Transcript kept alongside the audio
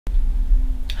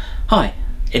Hi,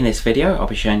 in this video I'll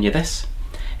be showing you this.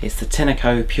 It's the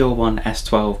Tineco Pure One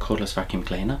S12 Cordless Vacuum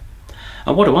Cleaner.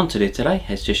 And what I want to do today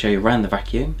is to show you around the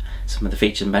vacuum, some of the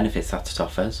features and benefits that it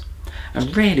offers,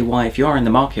 and really why, if you are in the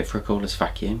market for a cordless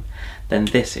vacuum, then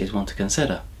this is one to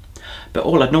consider. But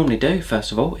all I'd normally do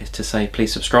first of all is to say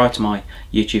please subscribe to my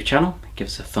YouTube channel, give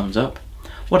us a thumbs up.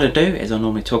 What I do is I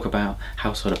normally talk about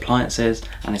household appliances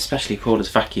and especially cordless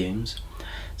vacuums,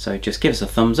 so just give us a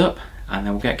thumbs up and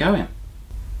then we'll get going.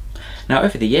 Now,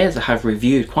 over the years I have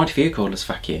reviewed quite a few cordless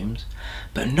vacuums,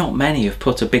 but not many have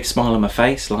put a big smile on my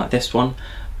face like this one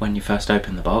when you first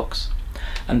open the box.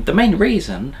 And the main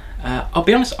reason, I'll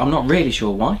be honest, I'm not really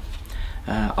sure why.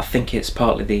 I think it's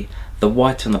partly the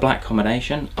white and the black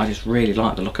combination. I just really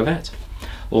like the look of it.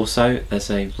 Also, there's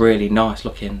a really nice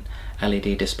looking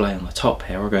LED display on the top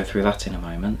here. I'll go through that in a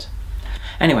moment.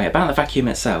 Anyway, about the vacuum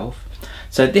itself.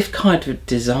 So this kind of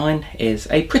design is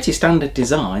a pretty standard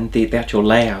design, the actual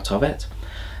layout of it,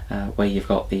 where you've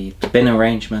got the bin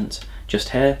arrangement just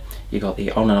here, you've got the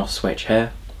on and off switch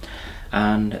here,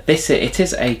 and it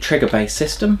is a trigger based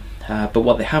system, but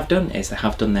what they have done is they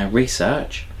have done their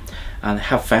research and they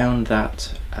have found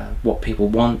that what people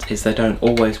want is they don't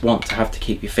always want to have to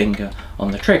keep your finger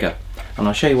on the trigger. And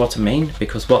I'll show you what I mean,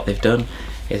 because what they've done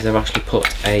is they've actually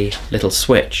put a little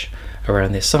switch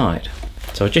around this side.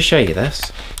 So I'll just show you this.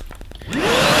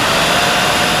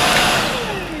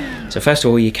 So first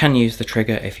of all, you can use the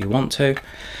trigger if you want to,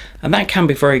 and that can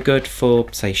be very good for,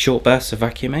 say, short bursts of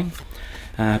vacuuming.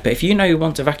 But if you know you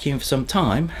want to vacuum for some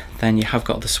time, then you have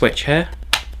got the switch here.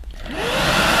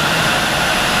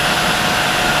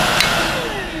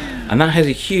 And that has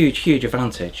a huge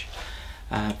advantage.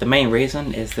 The main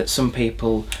reason is that some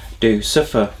people do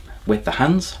suffer with the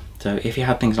hands. So if you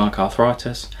have things like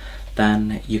arthritis,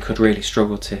 then you could really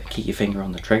struggle to keep your finger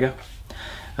on the trigger.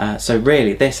 So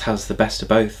really this has the best of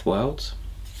both worlds.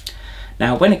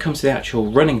 Now when it comes to the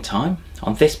actual running time,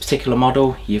 on this particular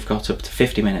model you've got up to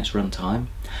 50 minutes run time,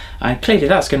 and clearly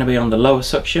that's going to be on the lower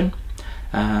suction.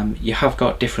 You have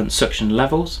got different suction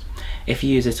levels. If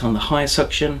you use it on the higher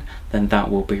suction, then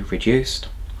that will be reduced.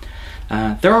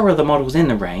 There are other models in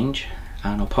the range,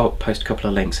 and I'll post a couple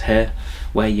of links here,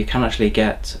 where you can actually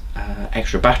get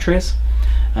extra batteries.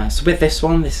 So with this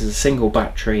one, this is a single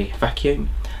battery vacuum.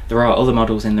 There are other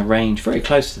models in the range very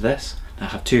close to this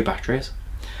that have 2 batteries.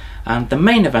 And the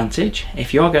main advantage,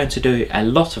 if you are going to do a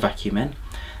lot of vacuuming,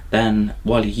 then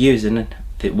while you're using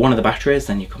one of the batteries,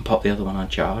 then you can pop the other one on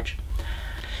charge.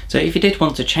 So if you did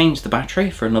want to change the battery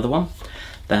for another one,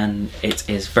 then it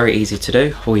is very easy to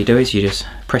do. All you do is you just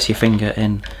press your finger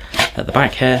in at the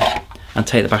back here and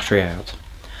take the battery out.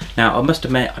 Now I must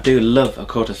admit, I do love a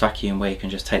cordless vacuum where you can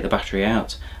just take the battery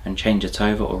out and change it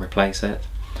over or replace it.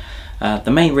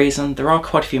 The main reason, there are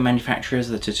quite a few manufacturers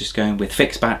that are just going with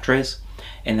fixed batteries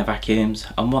in the vacuums,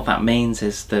 and what that means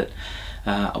is that,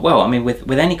 well, I mean with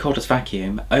any cordless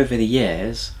vacuum, over the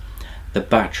years the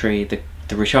battery, the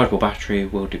rechargeable battery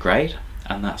will degrade,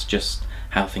 and that's just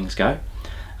how things go.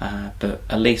 But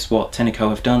at least what Tineco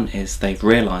have done is they've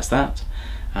realised that,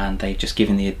 and they've just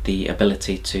given the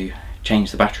ability to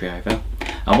change the battery over.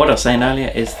 And what I was saying earlier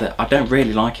is that I don't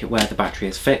really like it where the battery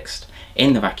is fixed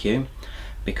in the vacuum,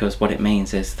 because what it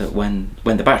means is that when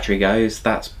the battery goes,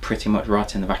 that's pretty much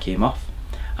writing the vacuum off,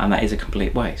 and that is a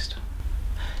complete waste.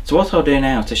 So what I'll do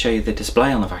now to show you the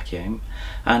display on the vacuum,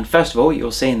 and first of all you'll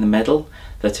see in the middle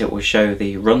that it will show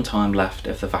the runtime left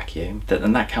of the vacuum,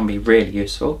 and that can be really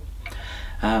useful.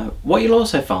 What you'll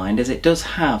also find is it does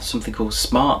have something called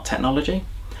smart technology.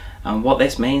 And what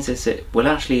this means is it will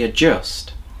actually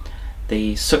adjust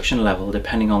the suction level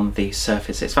depending on the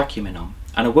surface it's vacuuming on.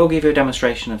 And I will give you a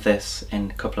demonstration of this in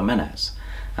a couple of minutes,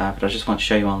 but I just want to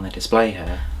show you on the display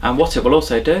here. And what it will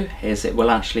also do is it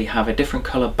will actually have a different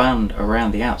colour band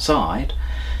around the outside.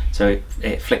 So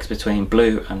it flicks between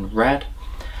blue and red.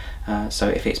 So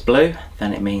if it's blue,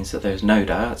 then it means that there's no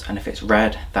dirt, and if it's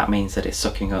red, that means that it's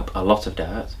sucking up a lot of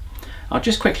dirt. I'll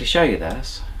just quickly show you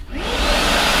this.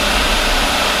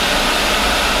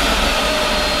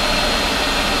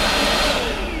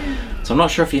 So I'm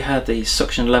not sure if you heard the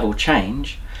suction level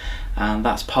change, and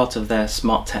that's part of their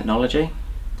smart technology.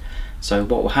 So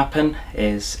what will happen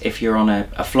is if you're on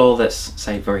a floor that's,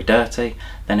 say, very dirty,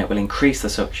 then it will increase the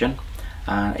suction.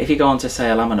 If you go onto, say,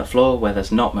 a laminate floor where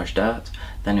there's not much dirt,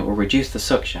 then it will reduce the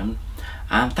suction,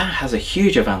 and that has a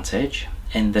huge advantage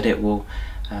in that it will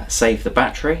save the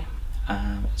battery.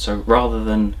 So rather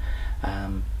than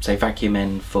say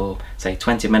vacuuming for, say,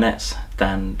 20 minutes,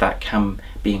 then that can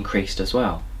be increased as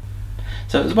well.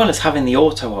 So as well as having the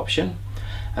auto option,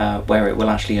 where it will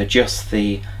actually adjust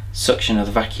the suction of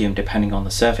the vacuum depending on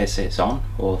the surface it's on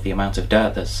or the amount of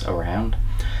dirt that's around.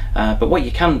 But what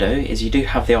you can do is you do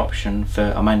have the option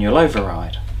for a manual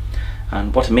override.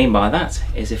 And what I mean by that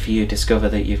is if you discover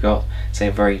that you've got, say,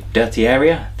 a very dirty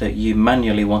area that you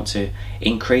manually want to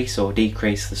increase or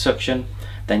decrease the suction,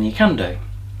 then you can do.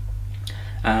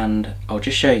 And I'll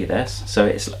just show you this. So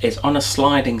it's on a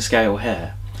sliding scale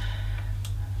here.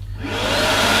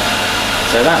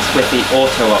 So that's with the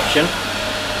auto option.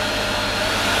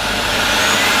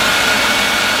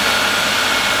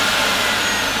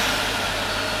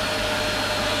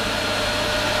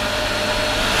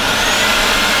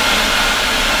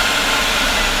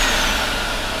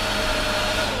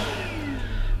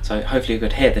 So hopefully you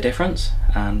could hear the difference,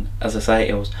 and as I say,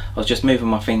 I was just moving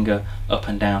my finger up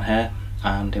and down here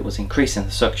and it was increasing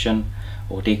the suction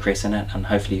or decreasing it, and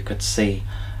hopefully you could see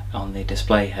on the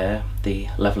display here the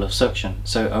level of suction.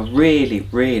 So a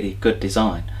really good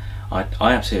design. I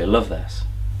absolutely love this.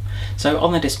 So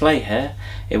on the display here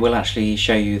it will actually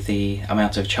show you the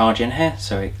amount of charge in here,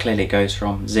 so it clearly goes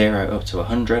from 0 up to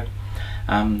 100.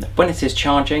 When it is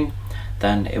charging,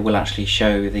 then it will actually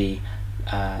show the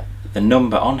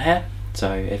number on here.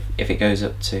 So if it goes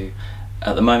up to,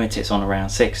 at the moment it's on around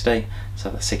 60, so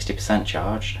that's 60%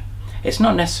 charged. It's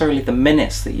not necessarily the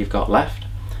minutes that you've got left,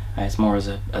 it's more as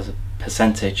a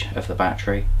percentage of the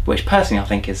battery, which personally I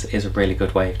think is a really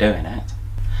good way of doing it.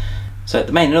 So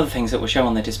the main other things that will show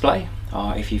on the display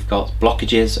are if you've got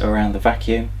blockages around the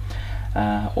vacuum.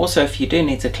 Also, if you do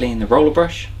need to clean the roller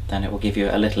brush, then it will give you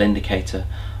a little indicator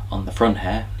on the front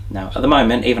here. Now at the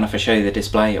moment, even if I show you the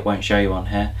display, it won't show you on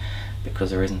here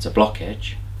because there isn't a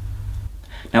blockage.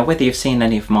 Now whether you've seen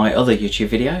any of my other YouTube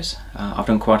videos, I've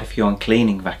done quite a few on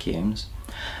cleaning vacuums,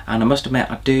 and I must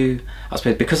admit I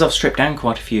suppose because I've stripped down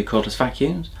quite a few cordless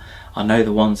vacuums, I know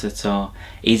the ones that are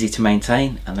easy to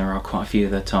maintain, and there are quite a few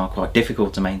that are quite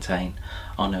difficult to maintain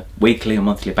on a weekly or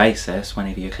monthly basis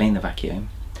whenever you clean the vacuum.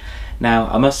 Now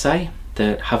I must say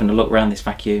that having a look around this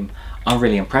vacuum, I'm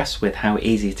really impressed with how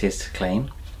easy it is to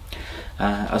clean.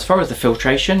 As far as the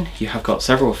filtration, you have got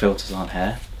several filters on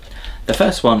here. The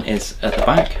first one is at the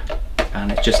back,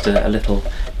 and it's just a little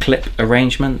clip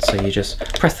arrangement, so you just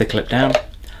press the clip down,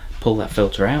 pull that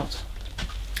filter out.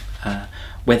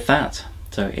 With that,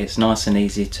 so it's nice and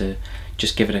easy to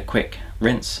just give it a quick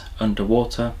rinse under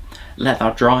water, let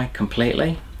that dry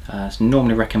completely. It's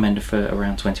normally recommended for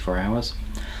around 24 hours.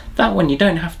 That one you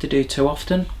don't have to do too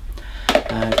often.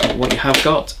 What you have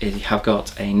got is you have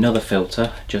got another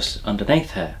filter just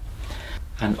underneath here,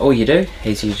 and all you do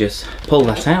is you just pull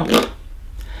that out,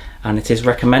 and it is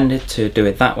recommended to do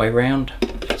it that way round.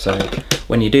 So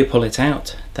when you do pull it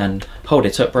out, then hold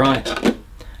it upright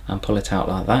and pull it out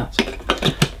like that.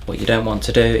 What you don't want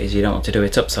to do is you don't want to do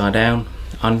it upside down.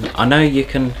 I know you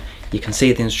can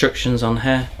see the instructions on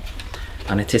here,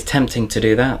 and it is tempting to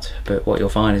do that, but what you'll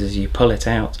find is as you pull it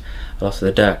out, a lot of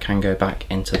the dirt can go back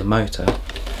into the motor.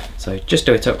 So just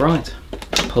do it upright,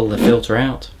 pull the filter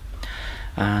out,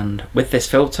 and with this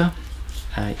filter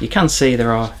you can see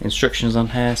there are instructions on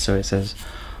here. So it says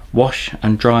wash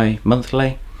and dry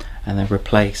monthly, and then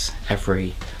replace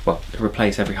every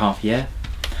half year.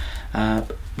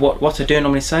 What I do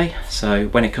normally say, so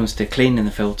when it comes to cleaning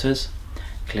the filters,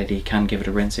 clearly you can give it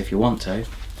a rinse if you want to.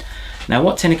 Now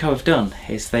what Tineco have done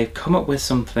is they've come up with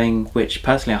something which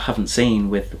personally I haven't seen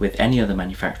with any other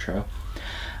manufacturer,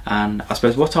 and I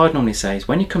suppose what I'd normally say is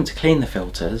when you come to clean the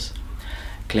filters,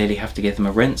 clearly you have to give them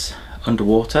a rinse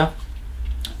underwater.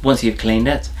 Once you've cleaned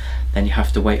it, then you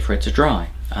have to wait for it to dry,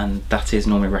 and that is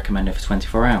normally recommended for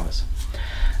 24 hours.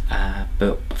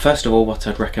 But first of all, what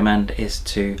I'd recommend is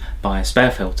to buy a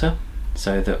spare filter,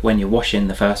 so that when you're washing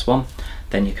the first one,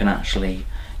 then you can actually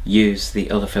use the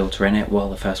other filter in it while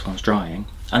the first one's drying.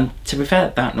 And to be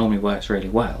fair, that normally works really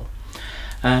well.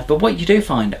 But what you do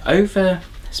find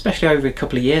especially over a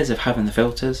couple of years of having the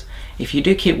filters, if you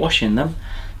do keep washing them,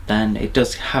 then it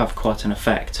does have quite an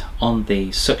effect on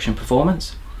the suction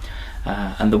performance.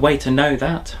 And the way to know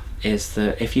that is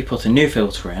that if you put a new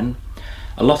filter in,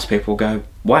 a lot of people go,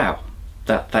 wow,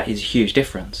 that is a huge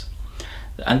difference.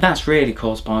 And that's really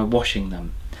caused by washing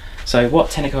them. So what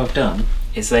Tineco have done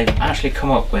is they've actually come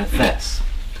up with this.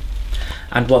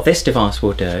 And what this device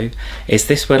will do is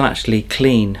this will actually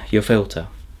clean your filter.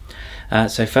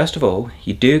 So first of all,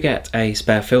 you do get a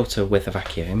spare filter with the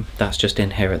vacuum. That's just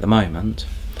in here at the moment.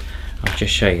 I'll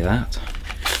just show you that.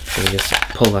 So you just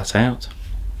pull that out.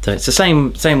 So it's the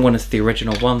same one as the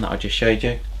original one that I just showed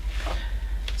you.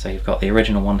 So you've got the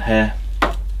original one here,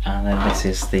 and then this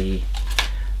is the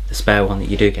spare one that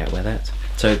you do get with it.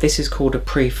 So this is called a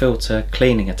pre-filter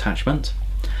cleaning attachment,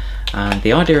 and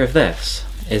the idea of this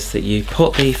is that you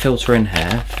put the filter in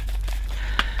here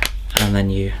and then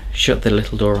you shut the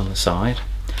little door on the side,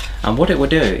 and what it will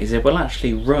do is it will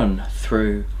actually run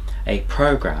through a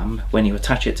program when you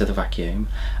attach it to the vacuum,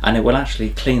 and it will actually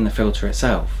clean the filter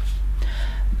itself.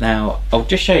 Now I'll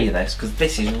just show you this because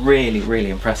this is really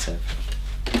impressive.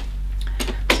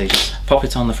 So you just pop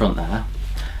it on the front there.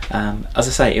 As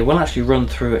I say, it will actually run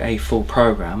through a full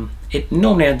program. It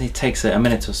normally only takes a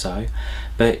minute or so,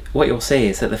 but what you'll see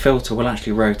is that the filter will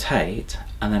actually rotate,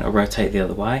 and then it'll rotate the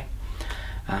other way.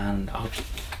 And I'll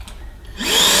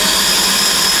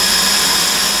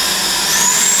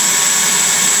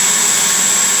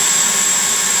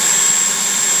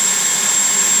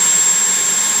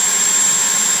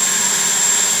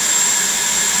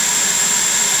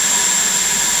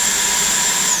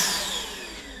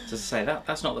to say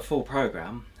that's not the full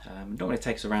program. It normally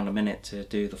takes around a minute to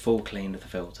do the full clean of the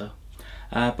filter,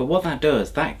 but what that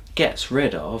does, that gets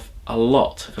rid of a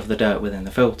lot of the dirt within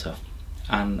the filter.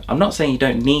 And I'm not saying you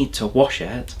don't need to wash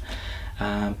it,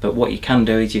 but what you can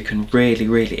do is you can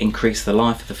really increase the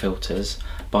life of the filters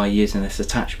by using this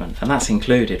attachment, and that's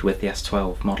included with the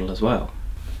S12 model as well.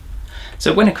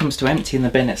 So when it comes to emptying the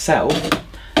bin itself,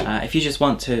 if you just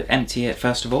want to empty it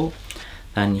first of all,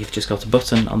 then you've just got a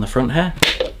button on the front here,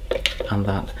 and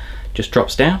that just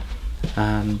drops down.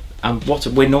 And what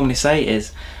we normally say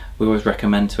is we always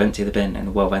recommend to empty the bin in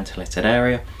a well ventilated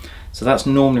area. So that's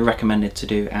normally recommended to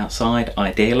do outside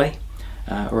ideally,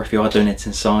 or if you are doing it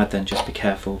inside, then just be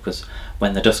careful, because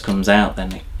when the dust comes out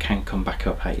then it can come back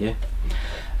up at you.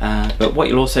 But what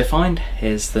you'll also find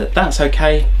is that that's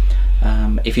okay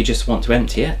if you just want to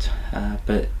empty it,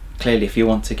 but clearly if you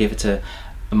want to give it a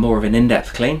more of an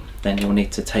in-depth clean, then you'll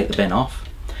need to take the bin off.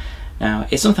 Now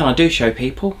it's something I do show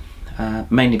people,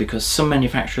 mainly because some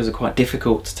manufacturers are quite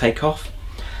difficult to take off,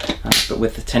 but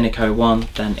with the Tineco one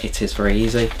then it is very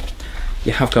easy.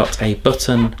 You have got a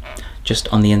button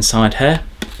just on the inside here,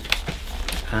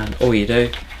 and all you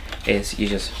do is you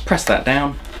just press that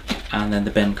down and then the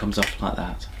bin comes off like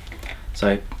that.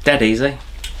 So dead easy.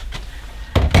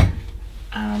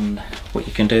 And what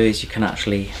you can do is you can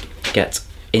actually get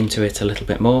into it a little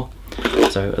bit more.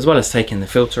 So as well as taking the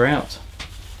filter out,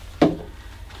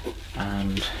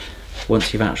 and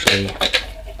once you've actually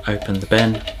opened the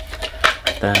bin,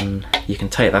 then you can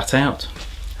take that out.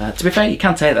 To be fair, you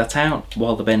can take that out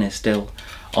while the bin is still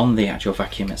on the actual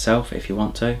vacuum itself if you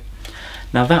want to.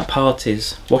 Now that part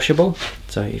is washable,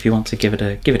 so if you want to give it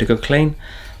a good clean,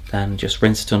 then just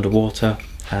rinse it under water,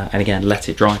 and again let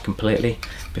it dry completely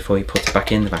before you put it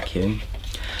back in the vacuum.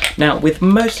 Now with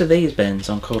most of these bins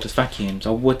on cordless vacuums,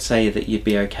 I would say that you'd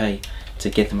be okay to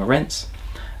give them a rinse,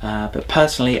 but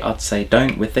personally I'd say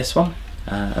don't with this one,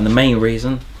 and the main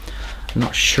reason, I'm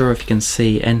not sure if you can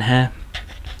see in here,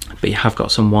 but you have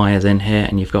got some wires in here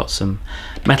and you've got some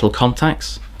metal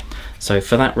contacts. So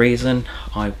for that reason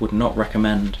I would not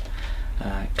recommend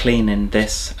cleaning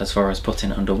this as far as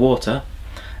putting it under water.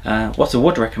 What I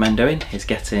would recommend doing is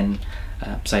getting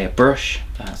say a brush,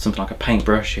 something like a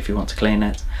paintbrush if you want to clean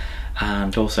it,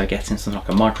 and also getting something like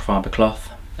a microfiber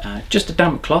cloth, just a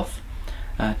damp cloth.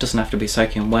 It doesn't have to be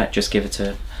soaking wet, just give it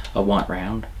a wipe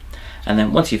round. And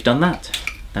then once you've done that,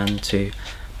 then to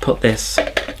put this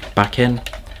back in,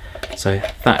 so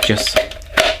that just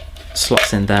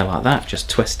slots in there like that, just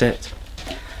twist it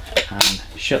and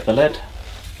shut the lid,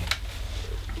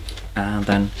 and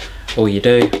then all you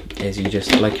do is you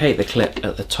just locate the clip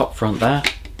at the top front there,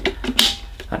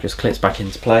 that just clips back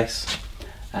into place,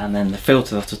 and then the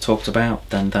filter that I talked about,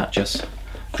 then that just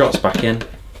drops back in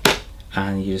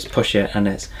and you just push it, and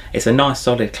it's a nice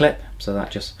solid clip, so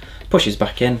that just pushes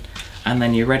back in and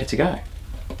then you're ready to go.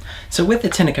 So with the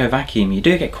Tineco vacuum you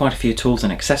do get quite a few tools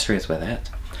and accessories with it.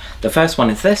 The first one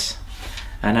is this,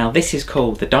 and now this is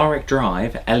called the Direct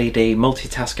Drive LED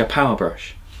Multitasker Power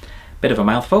Brush. Bit of a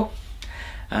mouthful,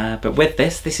 but with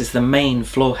this is the main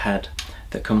floor head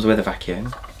that comes with a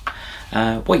vacuum.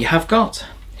 What you have got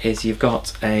is you've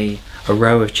got a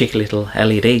row of cheeky little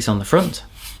LEDs on the front,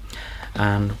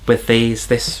 and with these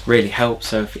this really helps.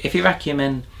 So if you vacuum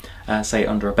in say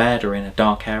under a bed or in a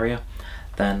dark area,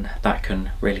 then that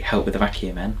can really help with the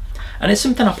vacuuming. And it's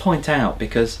something I point out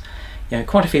because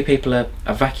quite a few people are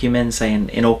vacuuming say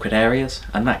in awkward areas,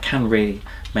 and that can really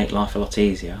make life a lot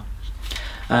easier.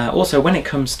 Also when it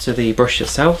comes to the brush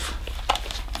itself,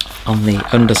 on the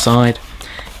underside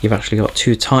you've actually got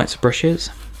two types of brushes.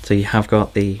 So you have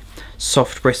got the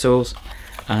soft bristles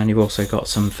and you've also got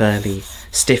some fairly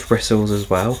stiff bristles as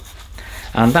well,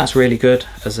 and that's really good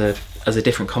as a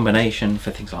different combination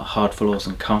for things like hard floors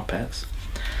and carpets.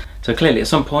 So clearly at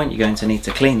some point you're going to need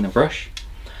to clean the brush,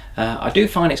 I do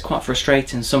find it's quite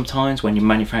frustrating sometimes when your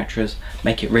manufacturers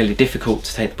make it really difficult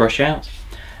to take the brush out,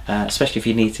 especially if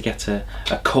you need to get a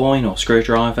coin or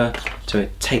screwdriver to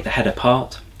take the head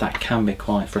apart. That can be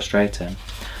quite frustrating.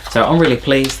 So I'm really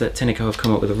pleased that Tineco have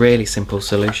come up with a really simple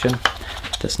solution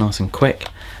that's nice and quick.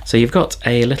 So you've got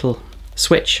a little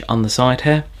switch on the side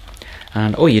here,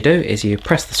 and all you do is you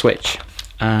press the switch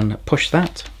and push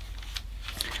that,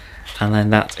 and then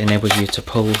that enables you to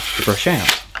pull the brush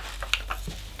out.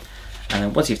 And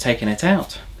then once you've taken it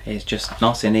out, it's just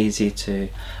nice and easy to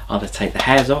either take the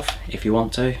hairs off if you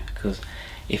want to, because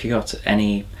if you've got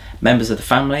any members of the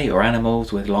family or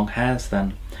animals with long hairs,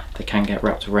 then they can get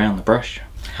wrapped around the brush.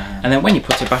 And then when you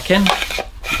put it back in,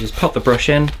 you just pop the brush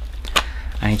in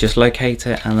and you just locate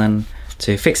it, and then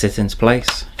to fix it into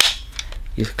place,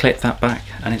 you clip that back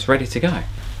and it's ready to go.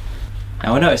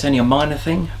 Now I know it's only a minor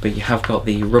thing, but you have got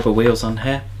the rubber wheels on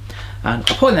here, and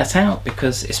I'm pointing that out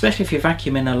because especially if you're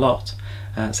vacuuming a lot,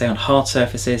 say on hard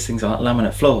surfaces, things like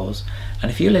laminate floors, and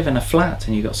if you live in a flat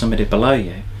and you've got somebody below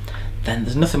you, then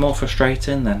there's nothing more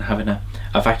frustrating than having a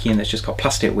vacuum that's just got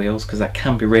plastic wheels, because that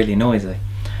can be really noisy.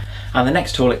 And the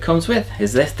next tool it comes with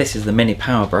is this is the mini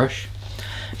power brush.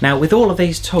 Now with all of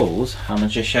these tools, I'm going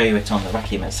to just show you it on the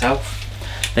vacuum itself,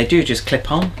 they do just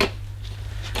clip on.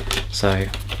 So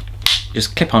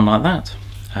just clip on like that.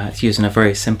 It's using a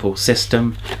very simple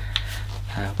system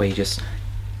where you just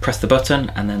press the button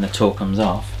and then the tool comes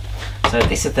off. So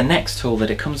this is the next tool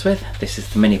that it comes with. This is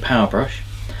the mini power brush,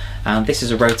 and this is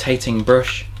a rotating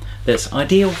brush that's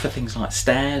ideal for things like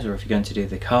stairs, or if you're going to do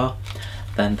the car,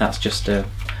 then that's just a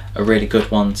really good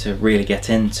one to really get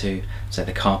into, say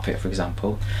the carpet for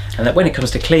example. And then when it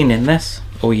comes to cleaning this,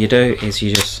 all you do is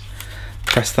you just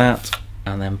press that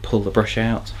and then pull the brush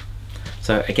out.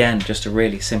 So again, just a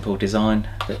really simple design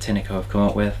that Tineco have come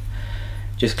up with.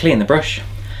 Just clean the brush,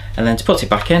 and then to put it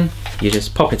back in, you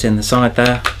just pop it in the side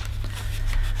there,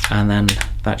 and then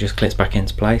that just clips back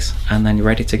into place, and then you're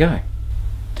ready to go.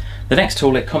 The next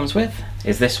tool it comes with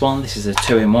is this one. This is a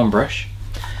 2-in-1 brush.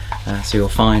 So you'll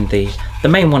find the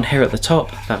main one here at the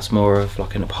top, that's more of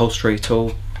like an upholstery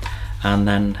tool, and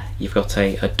then you've got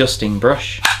a dusting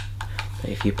brush.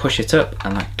 If you push it up,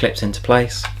 and that clips into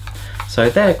place. So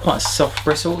they're quite soft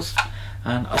bristles,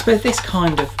 and I suppose this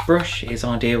kind of brush is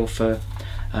ideal for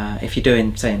if you're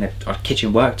doing, say, a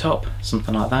kitchen worktop,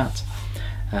 something like that.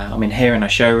 I mean, here in our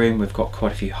showroom we've got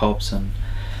quite a few hobs, and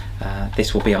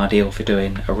this will be ideal for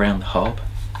doing around the hob.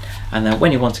 And then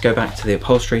when you want to go back to the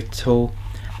upholstery tool,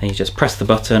 then you just press the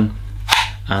button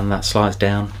and that slides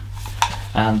down.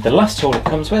 And the last tool it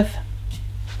comes with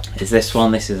is this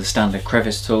one. This is a standard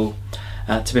crevice tool.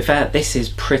 To be fair, this is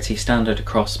pretty standard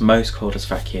across most cordless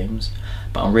vacuums,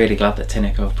 but I'm really glad that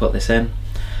Tineco have put this in.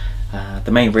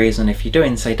 The main reason, if you're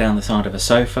doing, say, down the side of a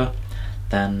sofa,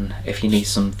 then if you need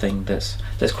something that's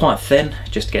quite thin,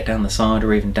 just to get down the side,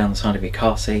 or even down the side of your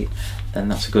car seat, then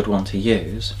that's a good one to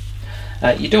use.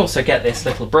 You do also get this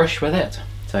little brush with it,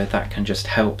 so that can just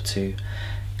help to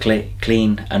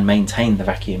clean and maintain the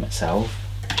vacuum itself.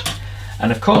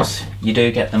 And of course you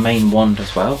do get the main wand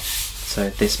as well. So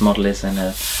this model is in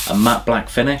a matte black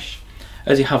finish.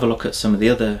 As you have a look at some of the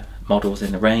other models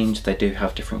in the range, they do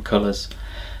have different colours.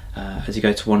 As you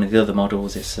go to one of the other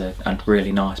models, it's a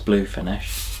really nice blue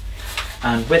finish.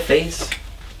 And with these,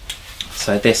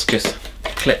 so this just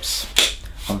clips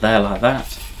on there like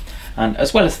that, and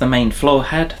as well as the main floor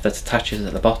head that attaches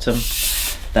at the bottom,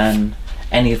 then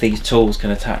any of these tools can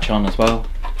attach on as well.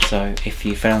 So if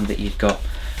you found that you've got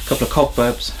a couple of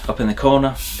cobwebs up in the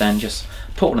corner, then just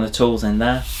put one of the tools in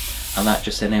there, and that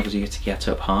just enables you to get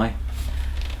up high.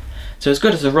 So as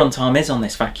good as the runtime is on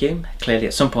this vacuum, clearly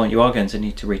at some point you are going to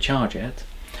need to recharge it.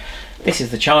 This is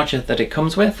the charger that it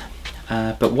comes with,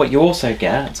 but what you also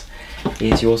get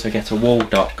is you also get a wall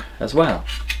dock as well.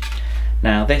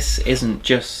 Now this isn't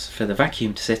just for the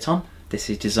vacuum to sit on, this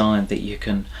is designed that you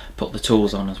can put the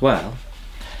tools on as well.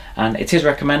 And it is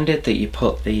recommended that you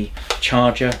put the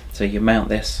charger, so you mount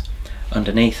this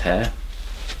underneath here.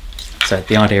 So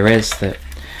the idea is that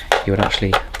you would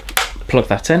actually plug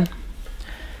that in.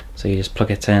 So you just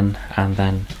plug it in, and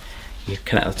then you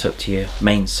connect that up to your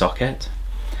main socket.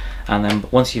 And then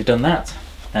once you've done that,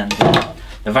 then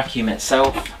the vacuum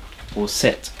itself will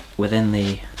sit within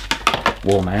the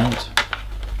wall mount.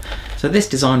 So this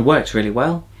design works really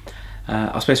well,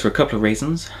 I suppose for a couple of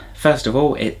reasons. First of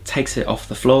all, it takes it off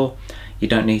the floor. You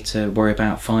don't need to worry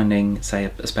about finding,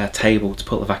 say, a spare table to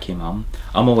put the vacuum on.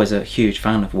 I'm always a huge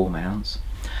fan of wall mounts.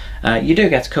 You do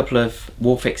get a couple of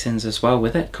wall fixings as well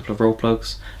with it, a couple of roll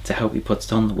plugs to help you put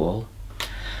it on the wall.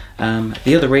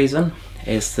 The other reason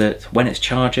is that when it's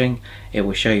charging, it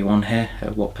will show you on here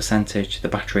what percentage the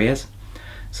battery is.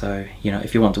 So, you know,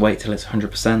 if you want to wait till it's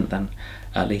 100%, then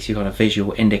at least you've got a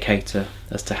visual indicator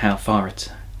as to how far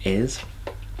it is.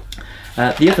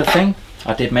 The other thing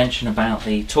I did mention about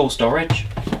the tool storage,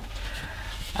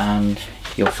 and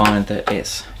you'll find that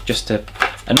it's just a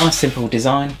nice simple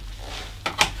design.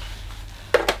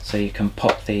 So you can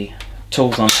pop the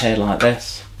tools on here like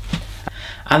this,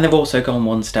 and they've also gone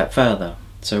one step further.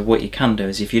 So what you can do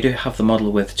is, if you do have the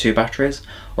model with 2 batteries,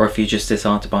 or if you just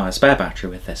decide to buy a spare battery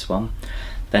with this one,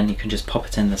 then you can just pop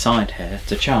it in the side here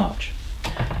to charge.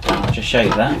 And I'll just show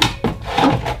you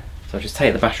that. So I'll just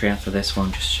take the battery out of this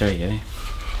one just to show you.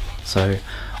 So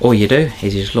all you do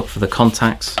is you just look for the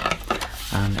contacts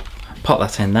and pop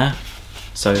that in there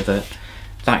so that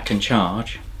that can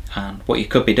charge. And what you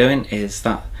could be doing is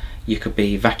that you could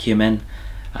be vacuuming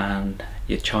and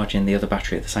you're charging the other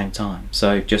battery at the same time.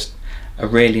 So just a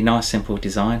really nice simple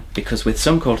design, because with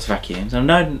some cordless vacuums,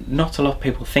 and I know not a lot of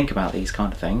people think about these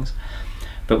kind of things,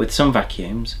 but with some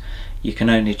vacuums you can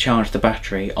only charge the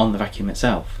battery on the vacuum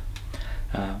itself,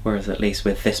 whereas at least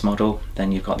with this model,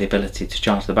 then you've got the ability to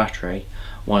charge the battery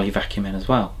while you're vacuuming as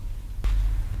well.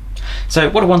 So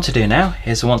what I want to do now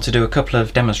is I want to do a couple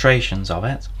of demonstrations of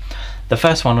it. The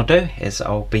first one I'll do is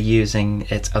I'll be using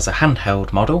it as a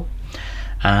handheld model,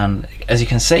 and as you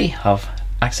can see, I've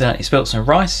accidentally spilt some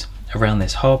rice around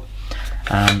this hob,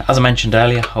 and as I mentioned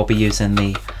earlier, I'll be using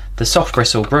the soft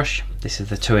bristle brush. This is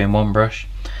the 2-in-1 brush.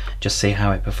 Just see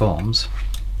how it performs.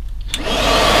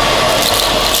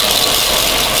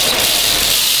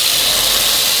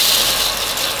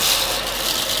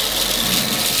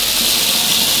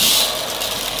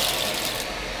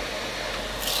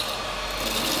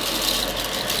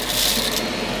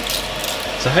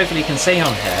 So hopefully you can see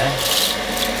on here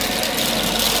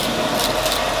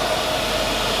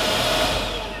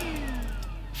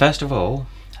first of all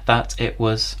that it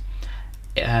was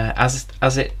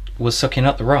as it was sucking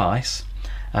up the rice,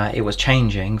 it was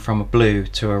changing from a blue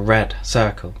to a red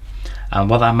circle, and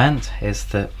what that meant is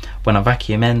that when I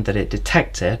vacuum in, that it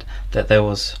detected that there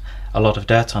was a lot of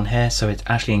dirt on here, so it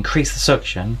actually increased the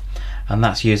suction, and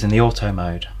that's using the auto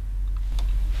mode.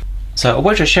 So I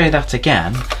will just show you that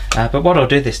again, but what I'll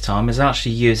do this time is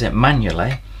actually use it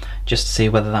manually just to see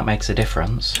whether that makes a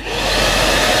difference.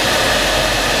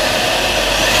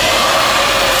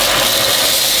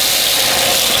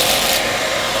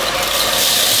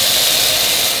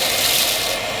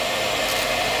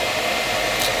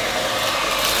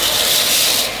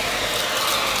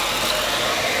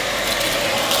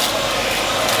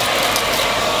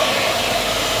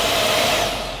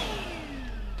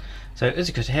 So as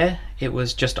you could hear, it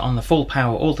was just on the full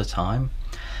power all the time.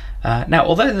 Now,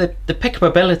 although the pickup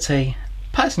ability,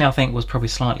 personally I think was probably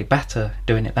slightly better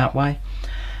doing it that way.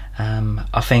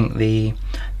 I think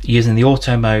using the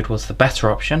auto mode was the better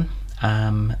option,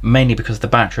 mainly because the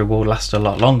battery will last a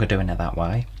lot longer doing it that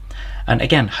way. And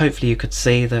again, hopefully you could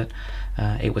see that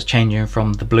it was changing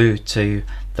from the blue to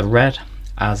the red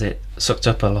as it sucked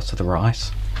up a lot of the rice.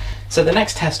 So the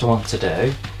next test I want to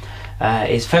do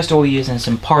is first of all using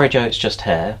some porridge oats just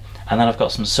here, and then I've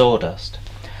got some sawdust.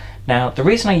 Now the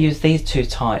reason I use these two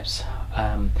types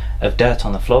of dirt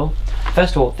on the floor,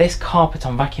 first of all, this carpet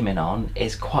I'm vacuuming on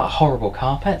is quite a horrible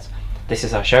carpet. This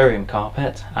is our showroom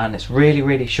carpet, and it's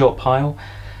really short pile,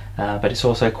 but it's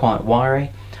also quite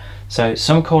wiry. So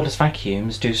some cordless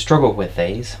vacuums do struggle with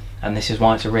these, and this is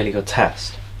why it's a really good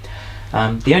test.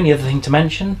 The only other thing to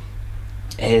mention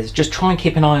is just try and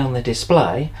keep an eye on the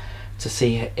display to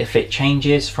see if it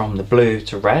changes from the blue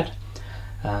to red.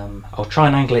 I'll try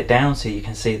and angle it down so you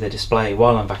can see the display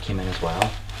while I'm vacuuming as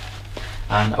well.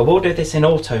 And I will do this in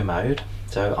auto mode,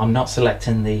 so I'm not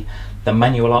selecting the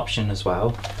manual option as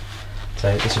well.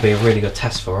 So this will be a really good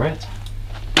test for it.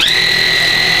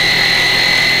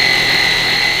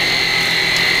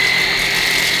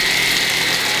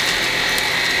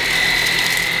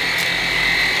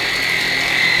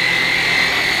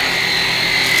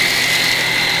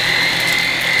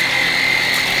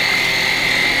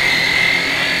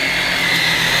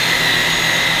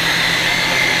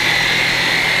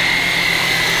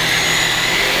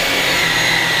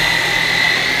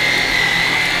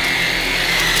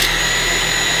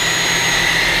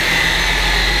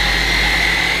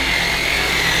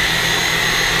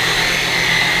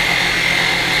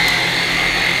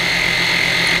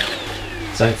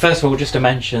 So first of all, just to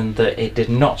mention that it did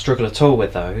not struggle at all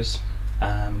with those.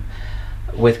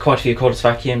 With quite a few cordless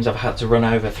vacuums, I've had to run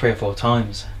over 3 or 4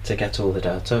 times to get all the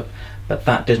dirt up, but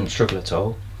that didn't struggle at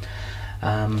all.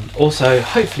 Also,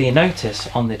 hopefully you notice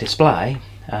on the display,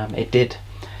 it did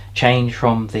change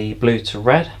from the blue to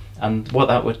red, and what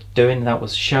that was doing, that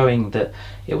was showing that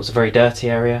it was a very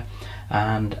dirty area,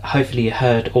 and hopefully you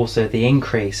heard also the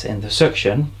increase in the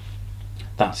suction.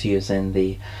 That's using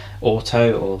the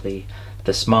auto or the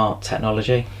smart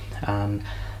technology, and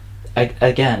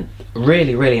again,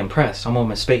 really impressed. I'm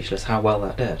almost speechless how well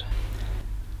that did.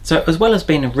 So as well as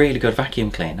being a really good vacuum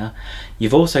cleaner,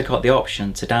 you've also got the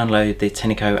option to download the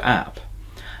Tineco app,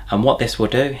 and what this will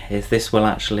do is this will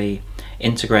actually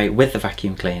integrate with the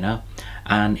vacuum cleaner,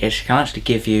 and it can actually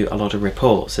give you a lot of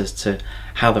reports as to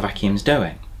how the vacuum's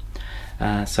doing.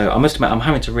 So I must admit I'm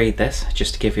having to read this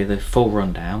just to give you the full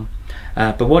rundown,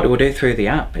 but what it will do through the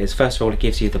app is, first of all, it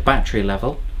gives you the battery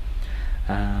level,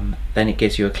 then it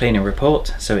gives you a cleaning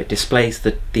report, so it displays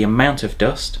the amount of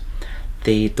dust,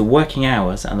 the working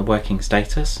hours and the working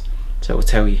status, so it will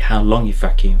tell you how long you've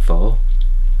vacuumed for.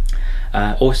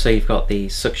 Also you've got the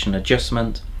suction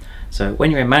adjustment, so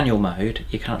when you're in manual mode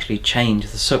you can actually change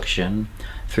the suction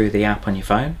through the app on your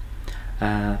phone.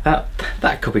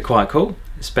 That could be quite cool,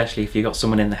 especially if you've got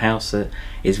someone in the house that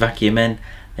is vacuuming,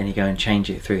 then you go and change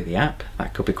it through the app.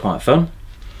 That could be quite fun.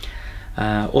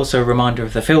 Also a reminder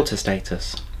of the filter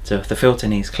status, so if the filter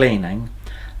needs cleaning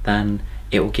then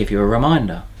it will give you a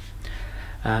reminder.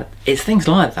 It's things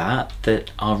like that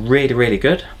that are really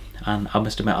good, and I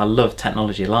must admit I love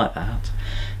technology like that.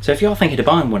 So if you're thinking of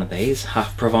buying one of these,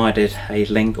 I've provided a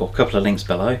link or a couple of links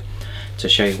below to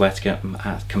show you where to get them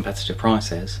at competitive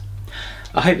prices.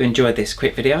 I hope you enjoyed this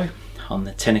quick video on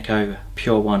the Tineco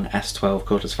Pure One S12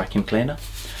 Cordless Vacuum Cleaner.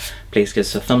 Please give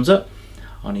us a thumbs up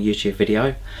on a YouTube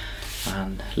video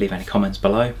and leave any comments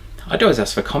below. I do always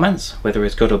ask for comments, whether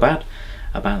it's good or bad,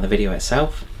 about the video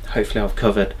itself. Hopefully I've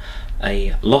covered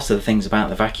a lot of the things about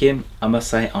the vacuum. I must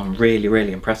say I'm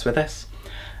really impressed with this.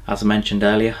 As I mentioned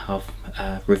earlier, I've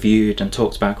reviewed and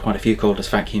talked about quite a few cordless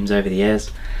vacuums over the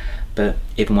years, but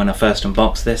even when I first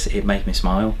unboxed this it made me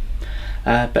smile.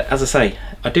 But as I say,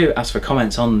 I do ask for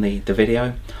comments on the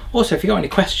video. Also, if you've got any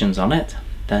questions on it,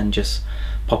 then just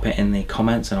pop it in the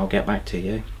comments and I'll get back to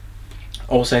you.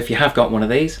 Also, if you have got one of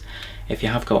these, if you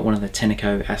have got one of the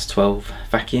Tineco S12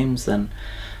 vacuums, then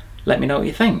let me know what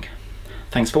you think.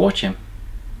 Thanks for watching.